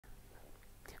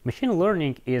Machine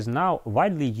learning is now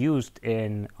widely used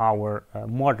in our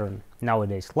modern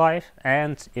nowadays life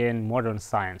and in modern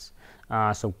science.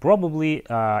 So probably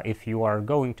if you are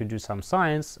going to do some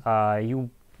science, you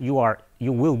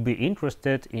will be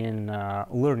interested in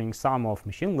learning some of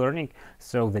machine learning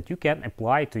so that you can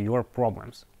apply to your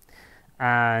problems.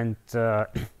 And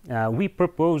we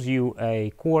propose you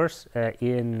a course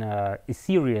in a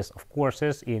series of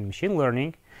courses in machine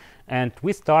learning, and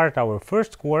we start our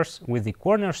first course with the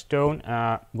cornerstone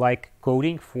like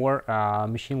coding for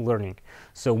machine learning.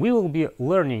 So we will be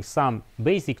learning some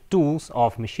basic tools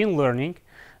of machine learning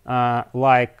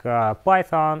like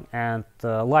Python and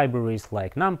libraries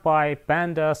like NumPy,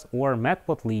 Pandas or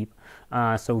Matplotlib,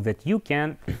 so that you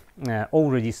can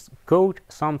already code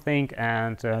something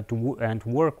and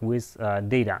work with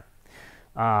data.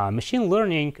 Machine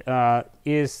learning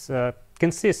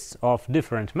consists of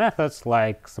different methods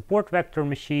like support vector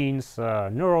machines,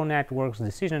 neural networks,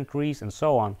 decision trees, and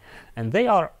so on. And they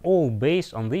are all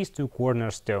based on these two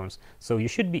cornerstones. So you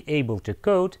should be able to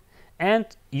code, and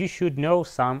you should know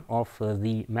some of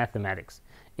the mathematics.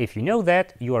 If you know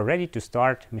that, you are ready to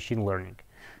start machine learning.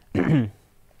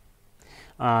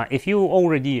 If you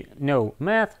already know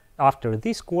math, after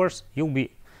this course, you'll be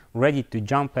ready to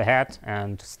jump ahead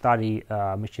and study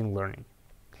machine learning.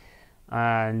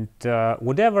 And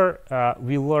whatever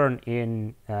we learn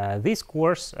in this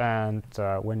course, and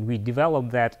when we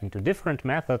develop that into different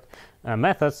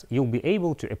methods, you'll be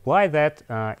able to apply that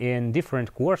in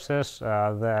different courses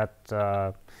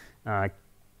that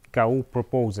KU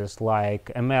proposes,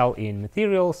 like ML in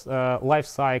materials life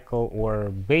cycle, or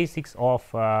basics of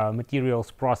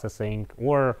materials processing,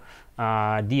 or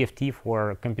DFT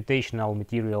for computational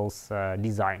materials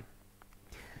design.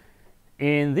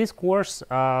 In this course,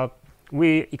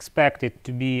 we expect it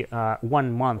to be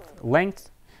 1 month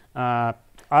length.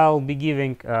 I'll be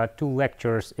giving 2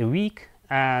 lectures a week,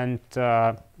 and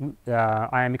I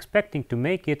am expecting to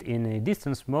make it in a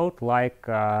distance mode like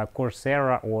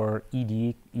Coursera or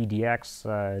EDX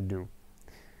do.